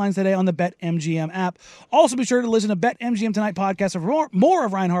the latest lines today on the BetMGM app. Also, be sure to listen to BetMGM Tonight podcast for more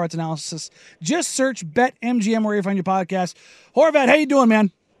of Ryan Horvat's analysis. Just search BetMGM where you find your podcast. Horvat, how you doing,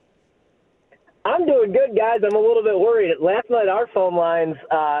 man? I'm doing good, guys. I'm a little bit worried. Last night, our phone lines,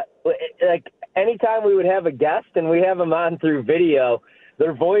 anytime we would have a guest and we have them on through video,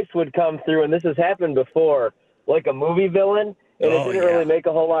 their voice would come through, and this has happened before, like a movie villain, and it didn't really make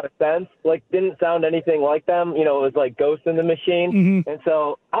a whole lot of sense. Like, didn't sound anything like them. You know, it was like Ghost in the Machine. Mm-hmm. And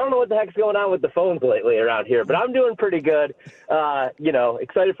so I don't know what the heck's going on with the phones lately around here, but I'm doing pretty good.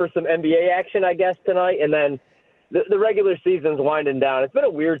 Excited for some NBA action, I guess, tonight, and then the regular season's winding down. It's been a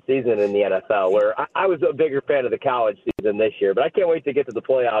weird season in the NFL where I was a bigger fan of the college season this year, but I can't wait to get to the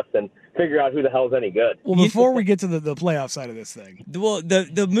playoffs and figure out who the hell's any good. Well, before we get to the playoff side of this thing. Well,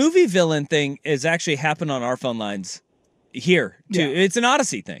 the movie villain thing has actually happened on our phone lines here, too. Yeah. It's an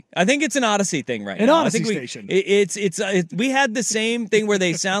Odyssey thing. I think it's an Odyssey thing right now. An Odyssey station. We had the same thing where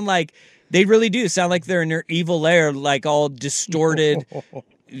they sound like, they really do sound like they're in their evil lair, like all distorted,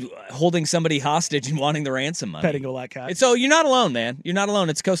 holding somebody hostage and wanting the ransom money. Petting a black cat. So you're not alone, man. You're not alone.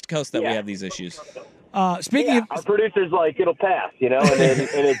 It's coast to coast that we have these issues. Speaking of, our producer's like, it'll pass, and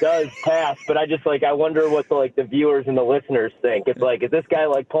it does pass. But I wonder what the viewers and the listeners think. It's like, is this guy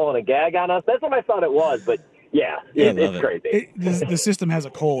like pulling a gag on us? That's what I thought it was. But it's crazy. The system has a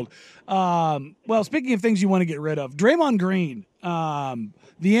cold. Well, speaking of things you want to get rid of, Draymond Green,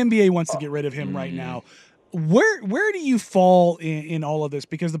 the NBA wants to get rid of him right now. Where do you fall in all of this?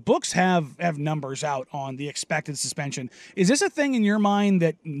 Because the books have numbers out on the expected suspension. Is this a thing in your mind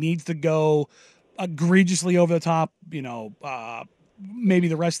that needs to go egregiously over the top, maybe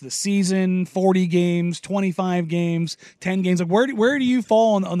the rest of the season, 40 games, 25 games, 10 games? Like where do you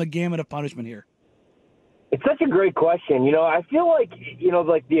fall on the gamut of punishment here? It's such a great question. I feel like,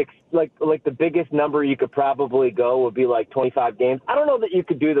 the biggest number you could probably go would be like 25 games. I don't know that you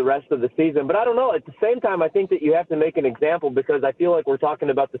could do the rest of the season, but I don't know. At the same time, I think that you have to make an example because I feel like we're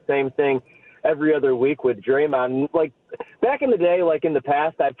talking about the same thing every other week with Draymond. Like back in the day, like in the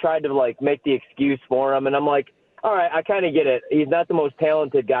past, I've tried to make the excuse for him, and I'm like, all right, I kind of get it. He's not the most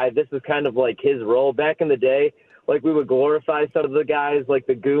talented guy. This is kind of like his role. Back in the day, like we would glorify some of the guys, like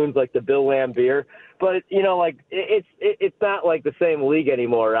the goons, like the Bill Lambier. But, it's not like the same league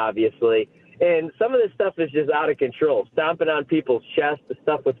anymore, obviously. And some of this stuff is just out of control. Stomping on people's chests, the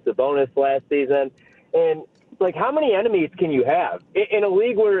stuff with Sabonis last season. And, how many enemies can you have? In a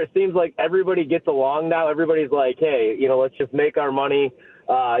league where it seems like everybody gets along now, everybody's like, hey, let's just make our money,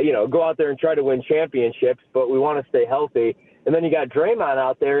 go out there and try to win championships, but we want to stay healthy. And then you got Draymond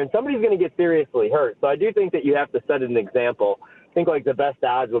out there, and somebody's going to get seriously hurt. So I do think that you have to set an example. I think the best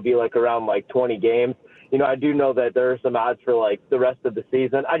odds will be around 20 games. I do know that there are some odds for the rest of the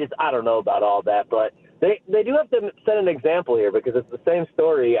season. I don't know about all that, but they do have to set an example here because it's the same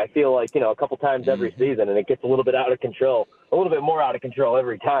story. I feel a couple times every season, and it gets a little bit out of control, a little bit more out of control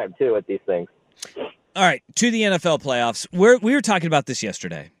every time too at these things. All right, to the NFL playoffs. We were talking about this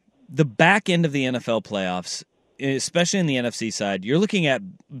yesterday. The back end of the NFL playoffs, especially in the NFC side, you're looking at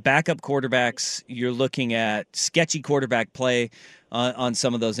backup quarterbacks. You're looking at sketchy quarterback play on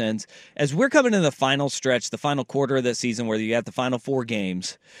some of those ends. As we're coming to the final stretch, the final quarter of the season where you have the final 4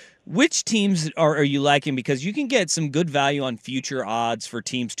 games, which teams are you liking? Because you can get some good value on future odds for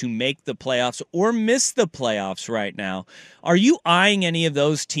teams to make the playoffs or miss the playoffs right now. Are you eyeing any of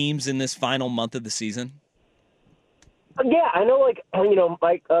those teams in this final month of the season? Yeah, I know,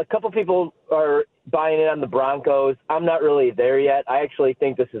 a couple people are buying in on the Broncos. I'm not really there yet. I actually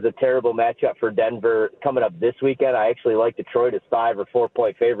think this is a terrible matchup for Denver coming up this weekend. I actually like Detroit as 5 or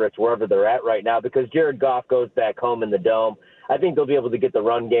 4-point favorites wherever they're at right now because Jared Goff goes back home in the Dome. I think they'll be able to get the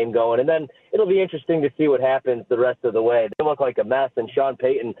run game going, and then it'll be interesting to see what happens the rest of the way. They look like a mess, and Sean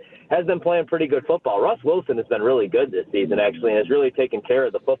Payton has been playing pretty good football. Russ Wilson has been really good this season, actually, and has really taken care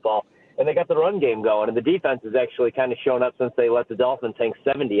of the football. and they got the run game going, and the defense has actually kind of shown up since they let the Dolphins tank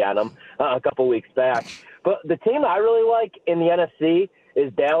 70 on them a couple weeks back. But the team I really like in the NFC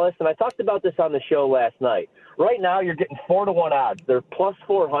is Dallas, and I talked about this on the show last night. Right now, you're getting 4-1 odds. They're plus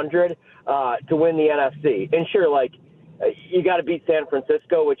 400 to win the NFC. And sure, like, you got to beat San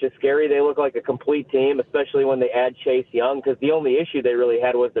Francisco, which is scary. They look like a complete team, especially when they add Chase Young, because the only issue they really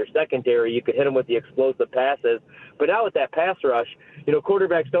had was their secondary. You could hit them with the explosive passes. But now with that pass rush,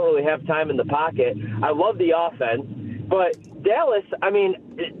 quarterbacks don't really have time in the pocket. I love the offense. But Dallas, I mean,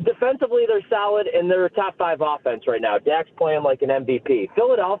 defensively they're solid, and they're a top 5 offense right now. Dak's playing like an MVP.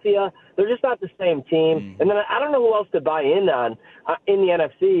 Philadelphia, they're just not the same team. And then I don't know who else to buy in on in the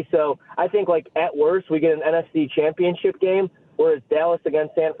NFC. So I think, like, at worst, we get an NFC championship game, whereas Dallas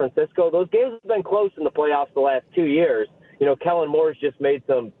against San Francisco, those games have been close in the playoffs the last 2 years. Kellen Moore's just made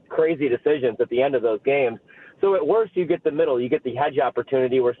some crazy decisions at the end of those games. So at worst, you get the middle. You get the hedge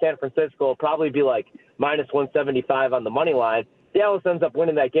opportunity where San Francisco will probably be like minus 175 on the money line. Dallas ends up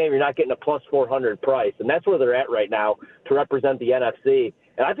winning that game. You're not getting a plus 400 price. And that's where they're at right now to represent the NFC.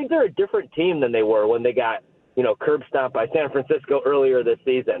 And I think they're a different team than they were when they got, curb stomped by San Francisco earlier this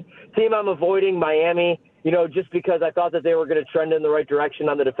season. Team I'm avoiding, Miami, just because I thought that they were going to trend in the right direction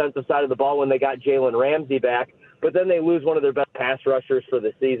on the defensive side of the ball when they got Jalen Ramsey back. But then they lose one of their best pass rushers for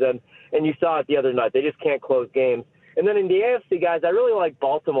the season. And you saw it the other night. They just can't close games. And then in the AFC, guys, I really like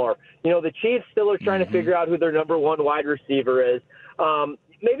Baltimore. The Chiefs still are trying to figure out who their number one wide receiver is.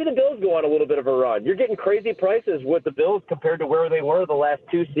 Maybe the Bills go on a little bit of a run. You're getting crazy prices with the Bills compared to where they were the last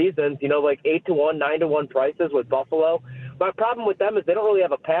 2 seasons, like 8-1, 9-1 prices with Buffalo. My problem with them is they don't really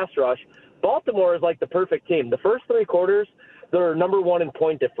have a pass rush. Baltimore is like the perfect team. The first 3 quarters, they're number 1 in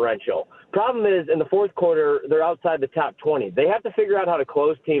point differential. Problem is, in the fourth quarter, they're outside the top 20. They have to figure out how to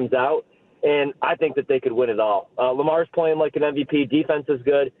close teams out, and I think that they could win it all. Lamar's playing like an MVP. Defense is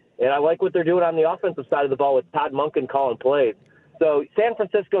good, and I like what they're doing on the offensive side of the ball with Todd Monken calling plays. So San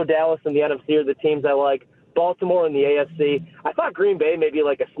Francisco, Dallas, and the NFC are the teams I like. Baltimore and the AFC. I thought Green Bay may be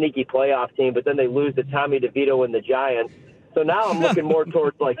like a sneaky playoff team, but then they lose to Tommy DeVito and the Giants. So now I'm looking more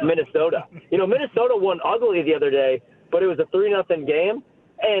towards like Minnesota. Minnesota won ugly the other day, but it was a 3-0 game.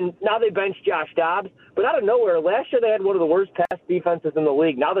 And now they benched Josh Dobbs. But out of nowhere, last year they had one of the worst pass defenses in the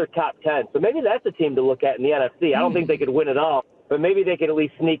league. Now they're top 10. So maybe that's a team to look at in the NFC. I don't think they could win it all, but maybe they could at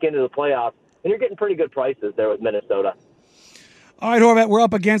least sneak into the playoffs. And you're getting pretty good prices there with Minnesota. All right, Horvat, we're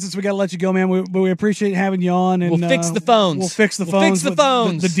up against it, so we got to let you go, man. We appreciate having you on. And we'll fix the phones. We'll fix the phones.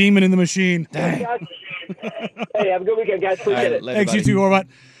 The demon in the machine. Hey, have a good weekend, guys. Appreciate it. Thanks, you too, Horvat.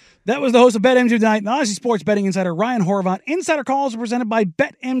 That was the host of BetMGM Tonight, and Odyssey Sports betting insider Ryan Horvat. Insider calls are presented by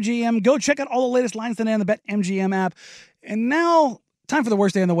BetMGM. Go check out all the latest lines today on the BetMGM app. And now, time for the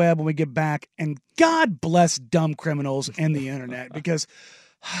worst day on the web when we get back. And God bless dumb criminals and the internet, because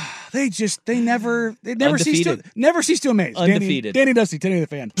they never cease to amaze. Undefeated. Danny Dusty, Danny the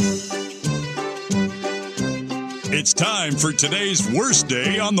Fan. It's time for today's worst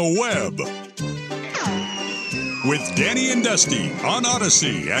day on the web. With Danny and Dusty on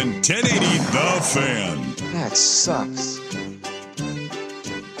Odyssey and 1080 The Fan. That sucks.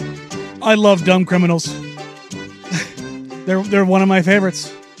 I love dumb criminals. They're one of my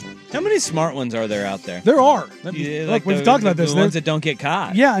favorites. How many smart ones are there out there? There are. Yeah, Look, we've talked about this. The ones that don't get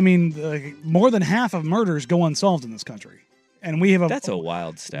caught. Yeah, I mean, more than half of murders go unsolved in this country. And we have That's a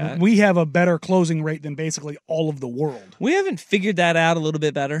wild stat. We have a better closing rate than basically all of the world. We haven't figured that out a little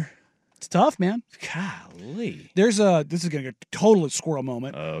bit better. It's tough, man. Golly. This is going to get a total squirrel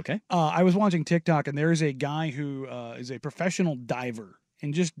moment. Okay. I was watching TikTok, and there is a guy who is a professional diver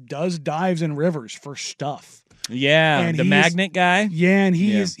and just does dives in rivers for stuff. Yeah, and the magnet guy? Yeah, and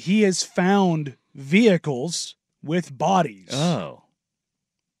he has found vehicles with bodies. Oh.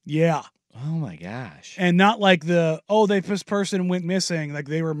 Yeah. Oh, my gosh. And not like this person went missing, like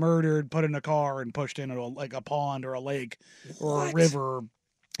they were murdered, put in a car, and pushed into a pond or a lake or a river.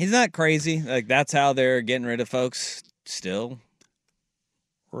 Isn't that crazy? Like, that's how they're getting rid of folks still?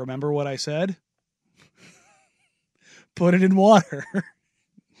 Remember what I said? Put it in water.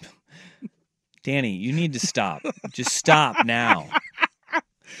 Danny, you need to stop. Just stop now.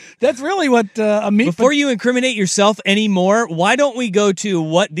 That's really what Before you incriminate yourself anymore, why don't we go to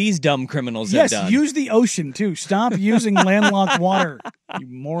what these dumb criminals have done? Yes, use the ocean, too. Stop using landlocked water, you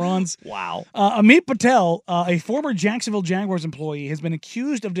morons. Wow. Amit Patel, a former Jacksonville Jaguars employee, has been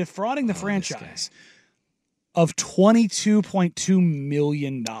accused of defrauding the franchise of $22.2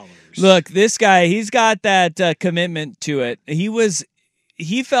 million. Look, this guy, he's got that commitment to it.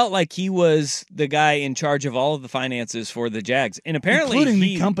 He felt like he was the guy in charge of all of the finances for the Jags. And apparently including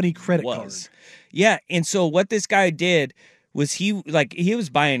the company credit card. Yeah, and so what this guy did was he was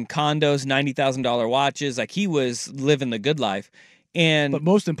buying condos, $90,000 watches, like he was living the good life. But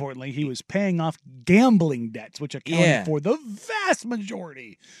most importantly, he was paying off gambling debts, which accounted for the vast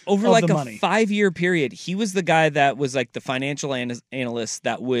majority over of like the a money. 5-year period. He was the guy that was like the financial analyst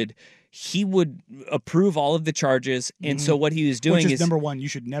that would approve all of the charges. And so what he was doing Which is number one, you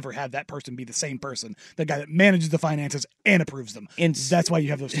should never have that person be the same person, the guy that manages the finances and approves them. And that's why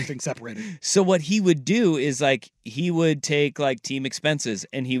you have those two things separated. So what he would do is like he would take like team expenses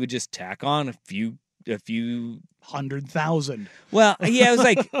and he would just tack on a few 100,000. Well, yeah, I was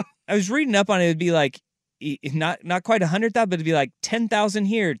like, I was reading up on it. It'd be like not quite 100,000, but it'd be like 10,000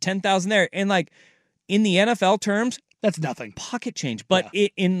 here, 10,000 there, and like in the NFL terms, that's nothing, pocket change. But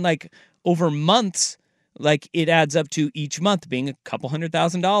in like over months, like it adds up to each month being a couple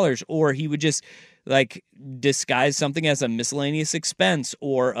 $100,000. Or he would just like disguise something as a miscellaneous expense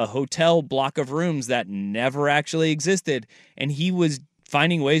or a hotel block of rooms that never actually existed, and he was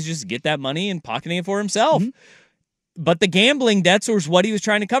finding ways just to get that money and pocketing it for himself. But the gambling debts was what he was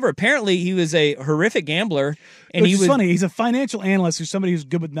trying to cover. Apparently, he was a horrific gambler. And Which is funny. He's a financial analyst who's somebody who's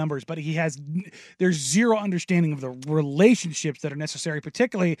good with numbers, but there's zero understanding of the relationships that are necessary,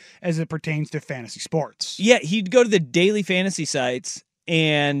 particularly as it pertains to fantasy sports. Yeah, he'd go to the daily fantasy sites,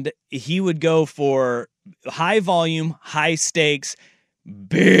 and he would go for high volume, high stakes,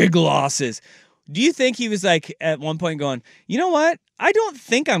 big losses. Do you think he was like at one point going, you know what? I don't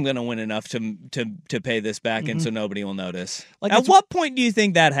think I'm going to win enough to pay this back, and so nobody will notice. Like, at what point do you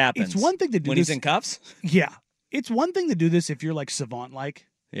think that happens? It's one thing to do when this he's in cuffs. Yeah, it's one thing to do this if you're like savant-like.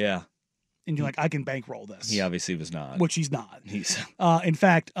 Yeah, and you're like, I can bankroll this. He obviously was not, which he's not. He's in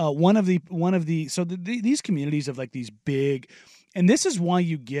fact one of the so these communities of like these big. And this is why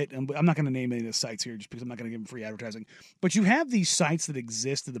you get, and I'm not going to name any of the sites here just because I'm not going to give them free advertising, but you have these sites that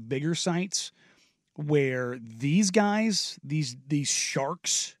exist, the bigger sites, where these guys, these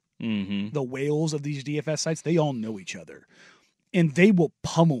sharks, the whales of these DFS sites, they all know each other. And they will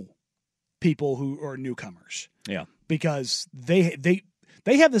pummel people who are newcomers. Yeah. Because they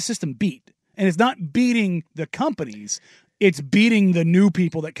have the system beat. And it's not beating the companies, it's beating the new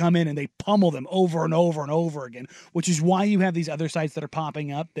people that come in, and they pummel them over and over and over again, which is why you have these other sites that are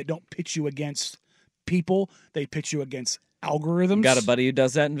popping up that don't pitch you against people. They pitch you against algorithms. Got a buddy who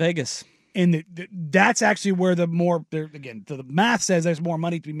does that in Vegas. And that's actually where the math says there's more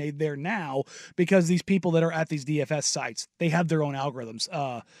money to be made there now, because these people that are at these DFS sites, they have their own algorithms.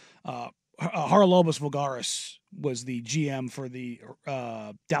 Haralobos Vulgaris was the GM for the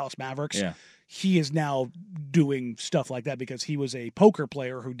Dallas Mavericks. Yeah. He is now doing stuff like that because he was a poker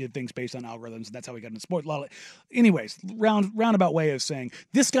player who did things based on algorithms, and that's how he got into sports. Anyways, roundabout way of saying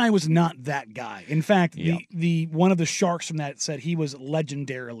this guy was not that guy. In fact, the one of the sharks from that said he was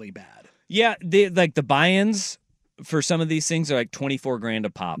legendarily bad. Yeah, the buy-ins for some of these things are like $24,000 a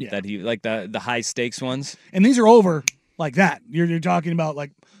pop. Yeah. That he like the high stakes ones, and these are over like that. You're talking about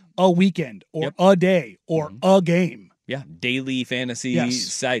like a weekend or a day or a game. Yeah, daily fantasy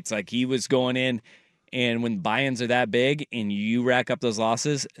sites. Like he was going in, and when buy-ins are that big and you rack up those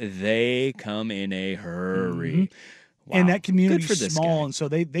losses, they come in a hurry. Wow. And that community is small, and so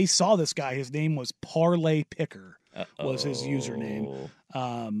they saw this guy. His name was Parlay Picker. Was his username.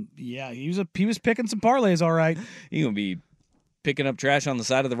 He was picking some parlays, all right. He's gonna be picking up trash on the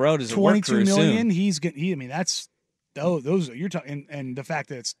side of the road as a work crew 22 million. Soon. That's those you're talking, and the fact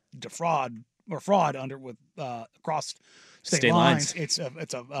that it's fraud under with across state lines. It's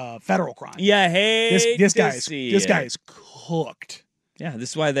a federal crime. Yeah, hey, this guy is cooked. Yeah,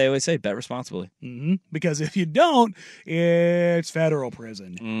 this is why they always say bet responsibly. Because if you don't, it's federal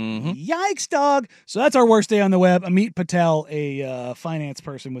prison. Yikes, dog. So that's our worst day on the web. Amit Patel, a finance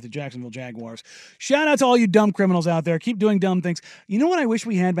person with the Jacksonville Jaguars. Shout out to all you dumb criminals out there. Keep doing dumb things. You know what I wish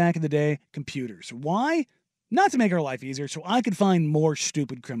we had back in the day? Computers. Why? Not to make our life easier, so I could find more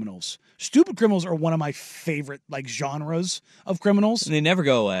stupid criminals. Stupid criminals are one of my favorite genres of criminals. And they never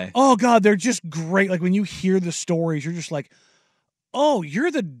go away. Oh, God, they're just great. Like when you hear the stories, you're just like, oh,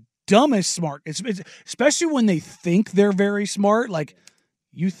 you're the dumbest smart. It's especially when they think they're very smart. Like,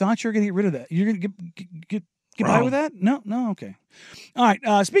 you thought you were going to get rid of that. You're going to get by with that? No, okay. All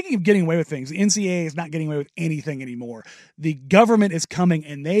right, speaking of getting away with things, the NCAA is not getting away with anything anymore. The government is coming,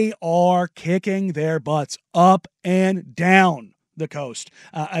 and they are kicking their butts up and down the coast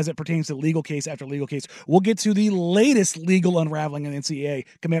as it pertains to legal case after legal case. We'll get to the latest legal unraveling in the NCAA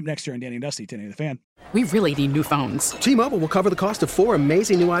coming up next year on Danny and Dusty, 1080 The Fan. We really need new phones. T-Mobile will cover the cost of 4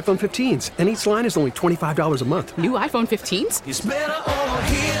 amazing new iPhone 15s, and each line is only $25 a month. New iPhone 15s? It's better over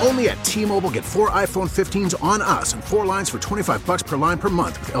here. Only at T-Mobile, get 4 iPhone 15s on us and 4 lines for $25 per line per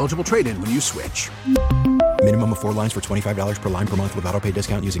month with eligible trade-in when you switch. Minimum of 4 lines for $25 per line per month with autopay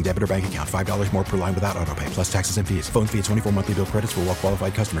discount using debit or bank account. $5 more per line without autopay, plus taxes and fees. Phone fee at 24 monthly bill credits for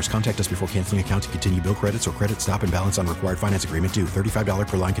well-qualified customers. Contact us before canceling account to continue bill credits or credit stop and balance on required finance agreement due. $35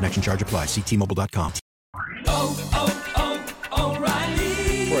 per line connection charge applies. See T-Mobile.com.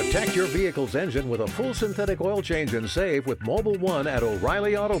 Protect your vehicle's engine with a full synthetic oil change and save with Mobile One at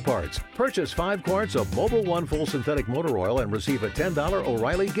O'Reilly Auto Parts. Purchase 5 quarts of Mobile One full synthetic motor oil and receive a $10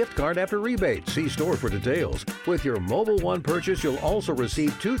 O'Reilly gift card after rebate. See store for details. With your Mobile One purchase, you'll also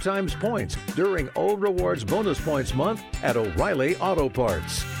receive 2 times points during O Rewards Bonus Points Month at O'Reilly Auto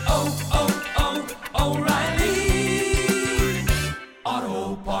Parts. O'Reilly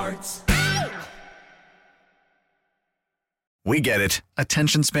Auto Parts. We get it.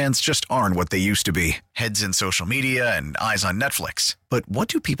 Attention spans just aren't what they used to be. Heads in social media and eyes on Netflix. But what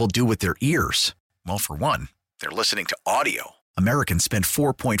do people do with their ears? Well, for one, they're listening to audio. Americans spend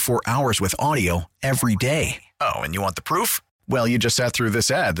 4.4 hours with audio every day. Oh, and you want the proof? Well, you just sat through this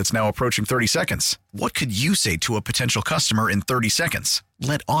ad that's now approaching 30 seconds. What could you say to a potential customer in 30 seconds?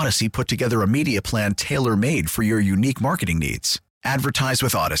 Let Odyssey put together a media plan tailor-made for your unique marketing needs. Advertise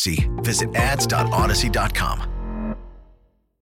with Odyssey. Visit ads.odyssey.com.